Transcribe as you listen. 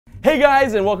Hey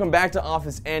guys, and welcome back to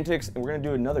Office Antics, and we're gonna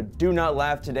do another Do Not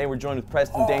Laugh today. We're joined with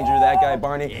Preston, Danger, that guy,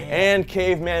 Barney, and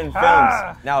Caveman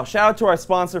Films. Now, shout out to our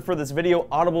sponsor for this video,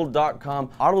 Audible.com.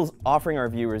 Audible's offering our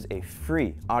viewers a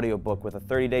free audiobook with a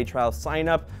 30-day trial sign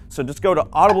up. So just go to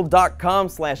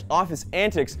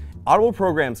audible.com/officeantics. Audible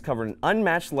programs cover an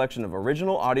unmatched selection of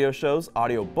original audio shows,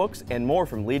 audio books, and more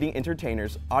from leading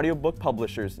entertainers, audiobook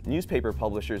publishers, newspaper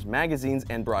publishers, magazines,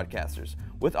 and broadcasters.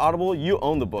 With Audible, you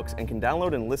own the books and can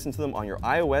download and listen to them on your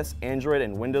iOS, Android,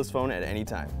 and Windows phone at any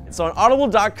time. So on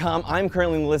Audible.com, I'm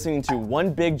currently listening to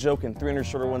One Big Joke and 300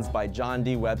 Shorter Ones by John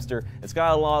D. Webster. It's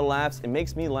got a lot of laughs. It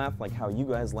makes me laugh like how you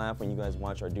guys laugh when you guys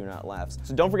watch our Do Not Laughs.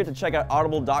 So don't forget to check out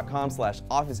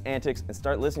audible.com/officeantics and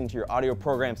start listening to your audio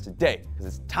programs today, because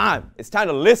it's time. It's time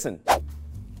to listen.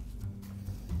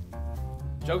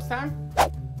 Jokes time?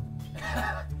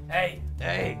 Hey,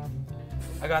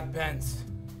 I got pens.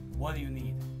 What do you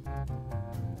need?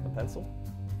 A pencil?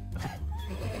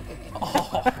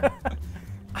 Oh,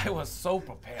 I was so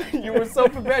prepared. You were so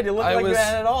prepared. You look like you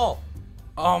had it all.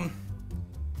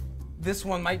 This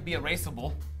one might be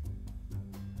erasable.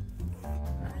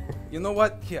 You know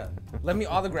what? Here, let me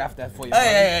autograph that for you.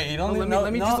 Hey, you don't need.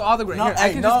 Let me just autograph. Here,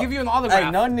 I can just give you an autograph.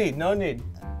 Hey, no need.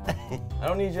 I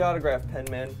don't need your autograph, pen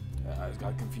man. I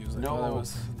got confused. No,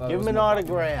 give him an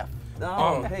autograph.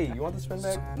 No, hey, you want the spin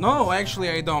bag? No, actually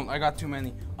I don't. I got too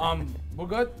many. We're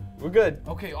good? We're good.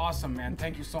 Okay, awesome, man.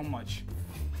 Thank you so much.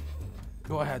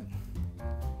 Go ahead.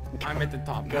 I'm at the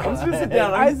top now. I'm just gonna sit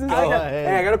down.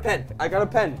 Hey, I got a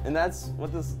pen. And that's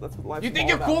what life's You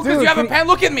think all you're cool about. because you have a pen?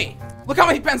 Look at me. Look how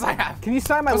many pens I have. Can you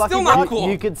sign my I'm lucky still not book? cool.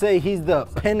 You could say he's the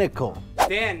pinnacle.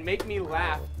 Dan, make me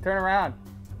laugh. Turn around.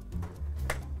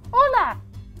 Hola!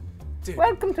 Dude,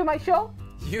 Welcome to my show.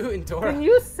 you and Dora. Can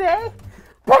you say?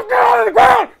 Put down on the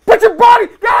ground! Put your body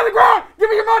down on the ground! Give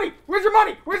me your money! Where's your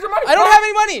money? Where's your money? I don't have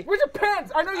any money. Where's your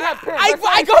pens? I know you have pens.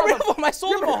 I got rid of them. I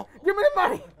sold them all. Give me the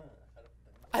money.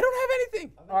 I don't have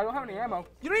anything. Oh, I don't have any ammo.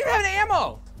 You don't even have any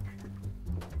ammo.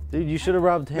 Dude, you should have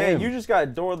robbed him. Man, you just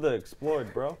got Dora the Explorer,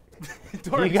 bro.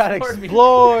 You got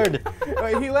explored.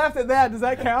 Wait, he laughed at that. Does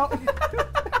that count?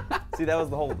 See, that was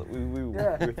the whole. We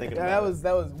were thinking about it.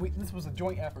 This was a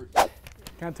joint effort.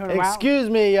 Can I turn around? Excuse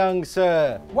me, young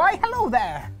sir. Why, hello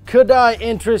there. Could I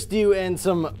interest you in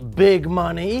some big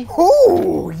money?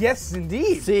 Ooh, yes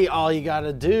indeed. See, all you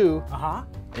gotta do Uh-huh.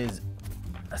 is,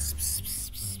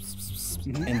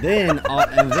 and then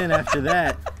after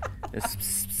that,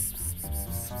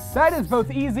 That is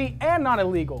both easy and not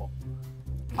illegal.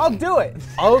 I'll do it.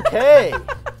 okay.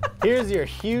 Here's your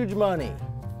huge money.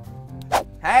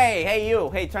 Hey, you.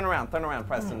 Hey, turn around,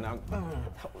 Preston. Now.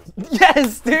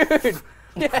 Yes, dude.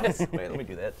 Yes. Wait, let me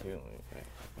do that too.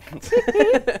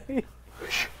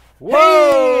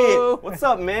 Whoa! Hey, what's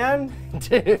up, man?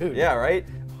 Dude. Yeah, right?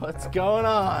 What's going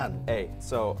on? Hey,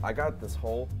 so I got this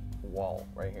whole wall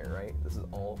right here, right? This is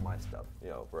all of my stuff.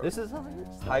 Yo, bro. This is all your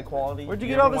stuff. high quality. Where'd you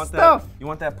You get all ever this want stuff? You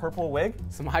want that purple wig?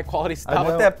 Some high quality You stuff.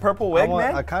 want that purple wig,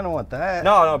 man? I kind of want that.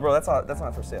 No, bro, that's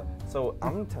not for sale. So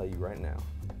I'm gonna tell you right now.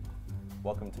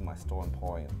 Welcome to my store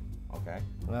emporium, okay?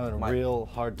 I'm having a real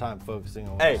hard time focusing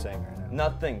on what Hey, you're saying right now.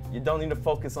 nothing. You don't need to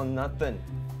focus on nothing.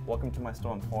 Welcome to my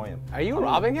store emporium. Are you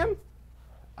robbing him?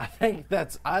 I think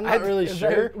that's, I'm not really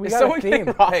sure. We Is got someone a theme.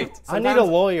 getting robbed? Hey, I need a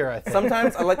lawyer, I think.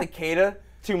 Sometimes I like to cater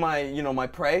to my, my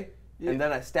prey, and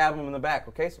then I stab him in the back,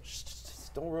 okay? So shh,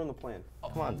 don't ruin the plan.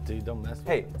 Come on, dude, don't mess with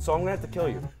Hey, me. so I'm gonna have to kill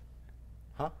you.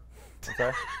 Huh? I'm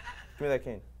sorry? Give me that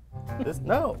cane. This?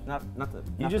 No. Not the.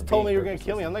 You just told me you were going to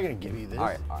kill me. I'm not going to give you this. All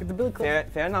right. Get the Billy Club.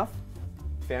 Fair enough.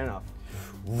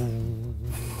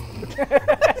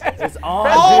 It's on,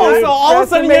 Oh, dude. so all of a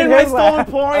sudden Preston you're in my made his store laugh.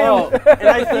 emporium, and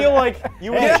I feel like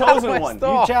you were the chosen one.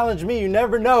 You challenge me. You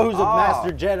never know who's a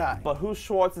master Jedi. But whose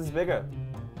Schwartz is bigger?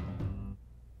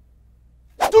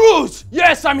 Dudes!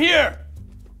 Yes, I'm here!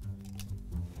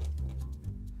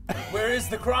 Where is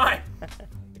the crime?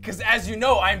 Because as you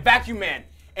know, I'm Vacuum Man,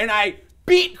 and I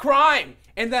beat crime,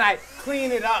 and then I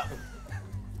clean it up.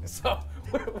 So,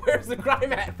 where's the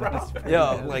crime at, bro?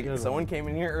 Yo, like someone came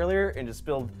in here earlier and just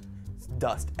spilled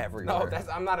dust everywhere. No,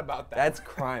 I'm not about that. That's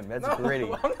crime. That's No, gritty.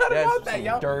 I'm not That's about that, some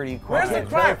yo. dirty crime. Where's the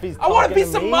crime? if he's I want to be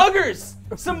talking to some me. muggers!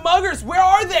 Some muggers, where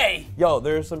are they? Yo,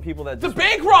 there's some people that The just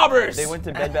bank robbers! they went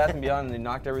to Bed Bath & Beyond and they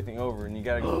knocked everything over, and you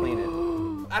gotta go clean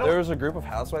it. There was a group of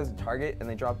housewives at Target, and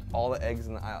they dropped all the eggs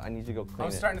in the aisle. I need you to go clean I'm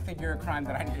it. starting to think you're a crime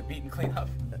that I need to beat and clean up.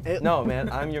 No,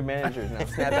 man, I'm your manager. Now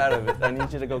snap out of it. I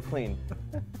need you to go clean.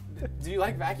 Do you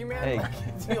like Vacuum Man? Hey,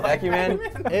 Do you like Vacuum Man.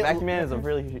 Man? Vacuum Man is a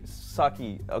really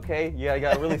sucky. Okay, you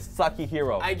got a really sucky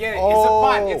hero. I get it.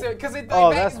 Oh. It's a fun. Because Oh,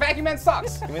 that's- Vacuum Man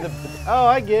sucks. Give me the. Oh,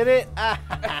 I get it. But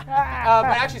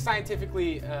actually,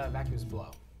 scientifically, vacuums blow.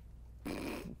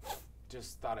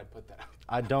 Just thought I'd put that out.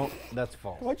 I don't. That's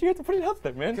false. Why'd you have to put it out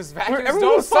there, man? Because vacuums Everyone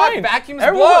don't was suck. fine. Vacuums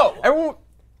Everyone, blow. Everyone.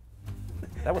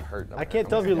 That would hurt. I can't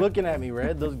tell if you're looking at me,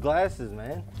 Red. Those glasses,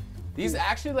 man. These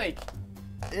actually like.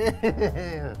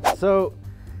 So,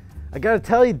 I gotta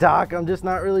tell you, Doc, I'm just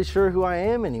not really sure who I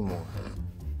am anymore.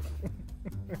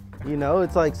 You know,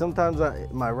 it's like sometimes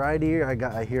my right ear,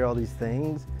 I hear all these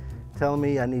things telling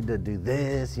me I need to do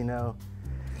this, you know.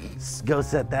 Go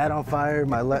set that on fire.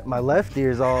 My left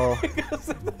ear's all.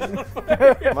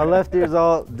 My left ear's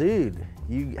all, dude.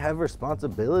 You have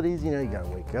responsibilities, you know. You gotta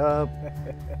wake up.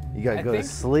 You gotta go to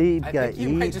sleep. You gotta I think you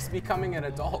eat. might just becoming an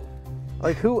adult.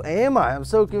 Like, who am I? I'm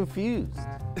so confused.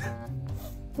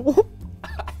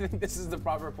 I think this is the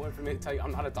proper point for me to tell you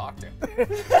I'm not a doctor.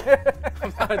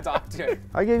 I'm not a doctor.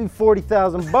 I gave you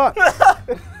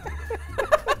 $40,000.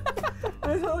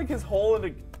 It's not like his hole in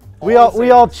the.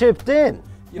 We all chipped in.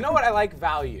 You know what? I like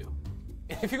value.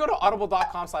 If you go to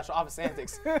audible.com/Office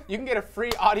Antics, you can get a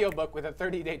free audiobook with a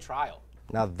 30-day trial.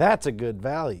 Now that's a good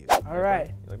value. All right,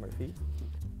 You like my feet?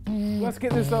 let's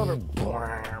get this over.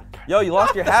 Yo, you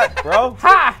lost your hat, bro.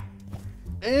 Ha!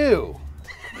 Ew.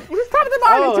 Who's top of the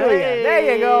morning Oh, to hey. you?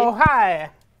 There you go. Hi.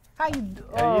 How you?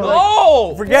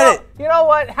 Oh! Forget it. You know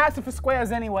what? Hats are for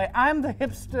squares anyway. I'm the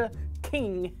hipster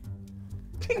king.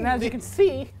 And as you can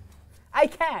see, I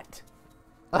can't.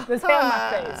 There's hair on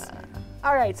my face.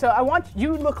 All right, so I want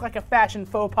you to look like a fashion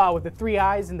faux pas with the 3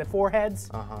 eyes and the 4 heads.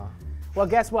 Well,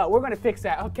 guess what? We're gonna fix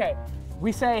that. Okay,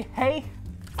 we say, hey.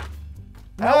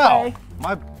 No Ow. way.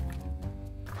 My You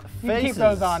can face keep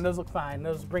those on. Those look fine.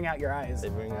 Those bring out your eyes. They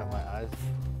bring out my eyes.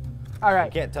 All I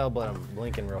right. can't tell, but I'm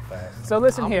blinking real fast. So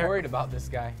listen I'm here. worried about this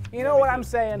guy. You know what I'm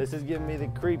saying? This is giving me the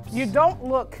creeps. You don't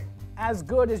look as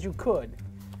good as you could.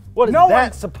 What is no that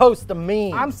one- supposed to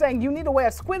mean? I'm saying you need to wear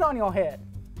a squid on your head.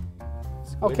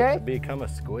 Squid okay. To become a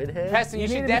squid head? Preston, you You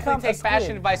need should to definitely become take a fashion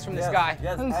squid. advice from this guy.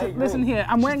 Yes, I Listen, agree. listen here.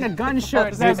 I'm wearing a gun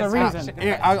shirt. There's a reason.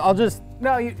 Here, I'll just.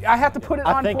 No, I have to put it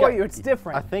on for you. It's I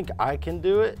different. think I can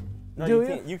do it. No, Do you you?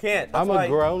 can't. You can't. That's I'm why- a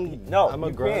grown. No, I'm a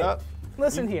you grown can't. up.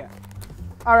 Listen here.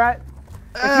 All right.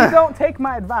 If you don't take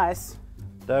my advice,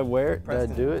 Did I wear it? Did I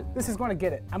do it? this is going to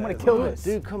get it. I'm going to kill this.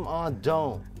 Dude, come on,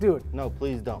 don't. Dude. No,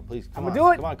 please don't. Please, come on. I'ma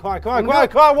do it. Come on, come on, come on, I'm come on, gonna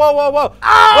come on. Whoa, whoa, whoa.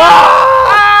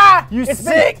 Ah! You It's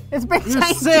sick. It's been You're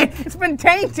tainted. sick. It's been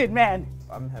tainted, man.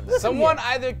 I'm having. Someone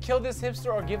either kill this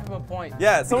hipster or give him a point.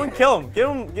 Yeah, someone kill him. Get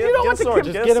him. Get, You don't get a want to sword.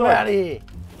 kill- Just a get him sword. out of here.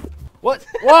 What?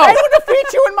 I Whoa. will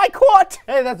defeat you in my court.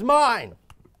 Hey, that's mine.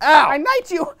 Ow. I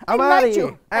knight you. I'm I outta knight you.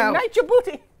 here. I Ow. knight your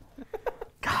booty.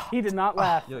 He did not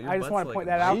laugh. Yo, your I just butt's want to like point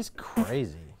that out. He's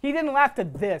crazy. He didn't laugh to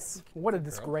this. What a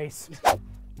disgrace.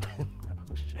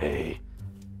 Hey,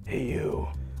 you.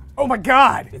 Oh my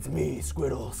God. It's me,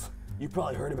 Squiddles. You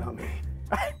probably heard about me.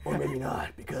 Or maybe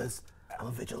not, because I'm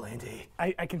a vigilante.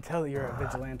 I can tell you're a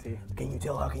vigilante. Can you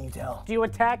tell? How can you tell? Do you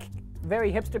attack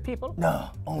very hipster people? No,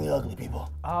 only ugly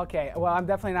people. Okay, well, I'm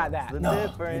definitely not that. No,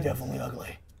 Different. you're definitely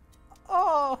ugly.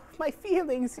 Oh, my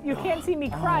feelings. You can't see me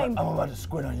crying. I'm about to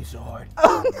squid on you so hard.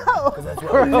 Oh, no. Because that's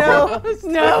what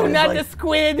No, not like- the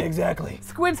squid. Exactly.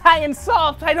 Squid's high in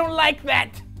salt. I don't like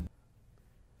that.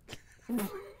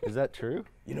 Is that true?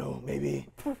 You know, maybe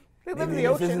They live in maybe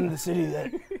the this isn't ocean. the city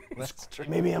that. That's true.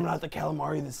 Maybe I'm not the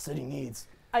calamari this city needs.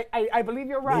 I believe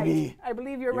you're right. Maybe I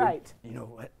believe you're right. You know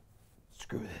what?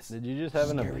 Screw this. Did you just have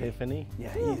an Scary. epiphany?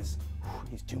 Yeah, he is.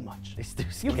 He's too much. He's too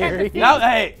You can't scary. defeat Now,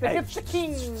 hey, the hey. hipster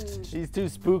king. He's too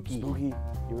spooky. Spooky,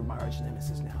 you're my arch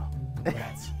nemesis now.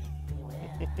 Congrats.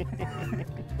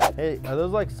 Hey, are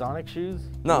those like Sonic shoes?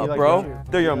 No, You like bro. run-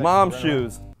 They're your you like mom's run around?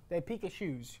 shoes. They Pika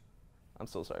shoes. I'm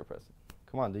so sorry, Preston.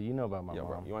 Come on, dude. You know about my Yo,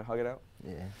 bro, mom. you want to hug it out?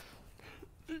 Yeah.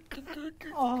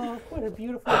 Oh, what a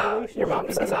beautiful relationship. Your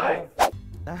mom says hi.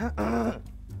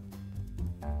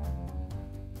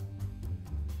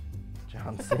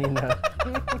 John Cena.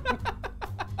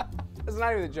 It's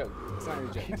not even a joke. It's not even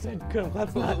a joke.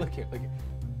 It's not. Look here, look here.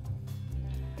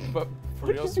 But for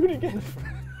reals, Do it again.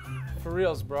 for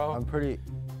reals, bro. I'm pretty.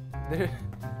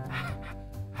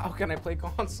 How can I play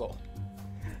console?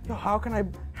 Yo, how can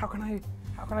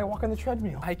I walk on the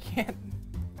treadmill? I can't.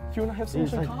 You and I have so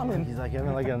He's much in like, common. he's like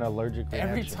having like an allergic reaction.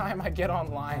 Every time I get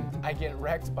online, I get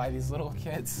wrecked by these little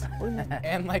kids.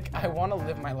 And like, I want to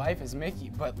live my life as Mickey,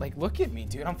 but like, look at me,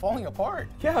 dude. I'm falling apart.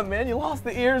 Yeah, man, you lost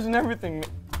the ears and everything.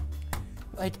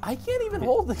 Like, I can't even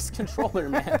hold this controller,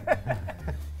 man.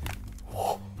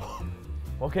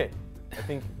 Okay, I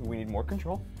think we need more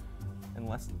control and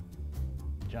less.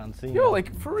 John Cena. Yo,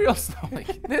 like, for real though,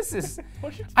 like, this is.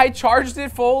 I charged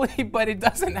it fully, but it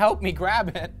doesn't help me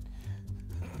grab it.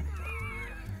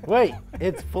 Wait,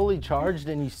 it's fully charged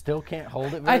and you still can't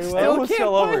hold it I very still well? Almost can't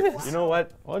fell play over. this. You know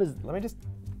what? What is? Let me just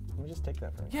me just take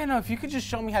that from you. Yeah, no, if you could just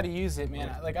show me how to use it,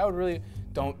 man. Like, I would really.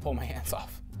 Don't pull my hands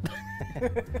off.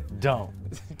 Don't.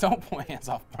 Don't pull my hands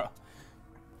off, bro.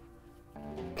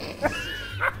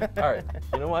 All right,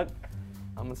 you know what?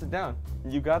 I'm gonna sit down.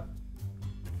 You got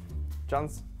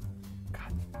John's.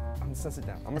 God, I'm gonna sit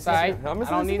down. I'm gonna sit Sorry, down. I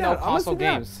don't need no console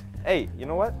games. Hey, you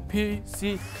know what?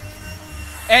 PC.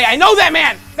 Hey, I know that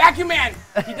man! Vacuum man!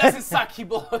 He doesn't suck, he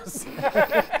blows.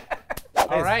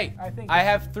 All right, I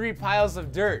have 3 piles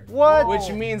of dirt. What? Which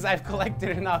means I've collected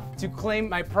enough to claim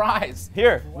my prize.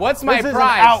 Here. What's my This is an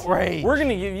prize? outrage. We're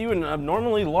gonna give you an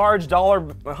abnormally large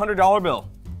 $100 bill.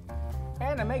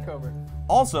 And a makeover.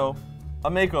 Also,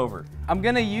 a makeover. I'm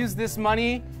gonna use this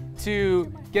money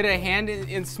to get a hand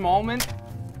in Smallman.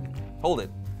 Hold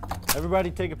it. Everybody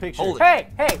take a picture. Hold it.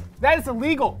 Hey, that is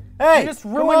illegal. Hey, you just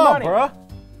come ruined on, money. bruh.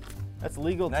 That's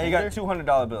legal. Now you got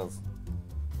 $200 bills.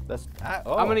 That's. I'm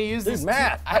gonna use this.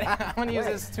 math. I'm gonna use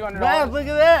this $200 Math, look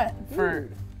at that. for.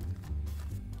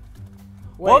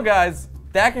 Well, guys,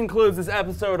 that concludes this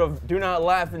episode of Do Not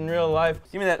Laugh in Real Life.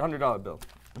 Give me that $100 bill.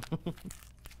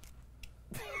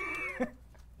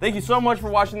 Thank you so much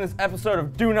for watching this episode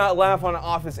of Do Not Laugh on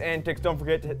Office Antics. Don't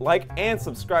forget to hit like and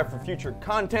subscribe for future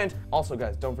content. Also,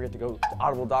 guys, don't forget to go to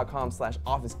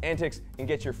audible.com/officeantics and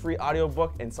get your free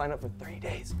audiobook and sign up for 30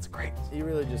 days. It's great. You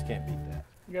really just can't beat that.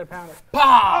 You gotta pound it.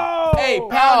 Pow! Hey,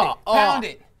 pound it! Pound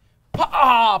it!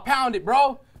 Pound it,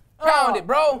 bro! Pound it,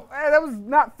 bro! Hey, that was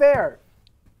not fair.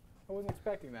 I wasn't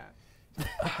expecting that.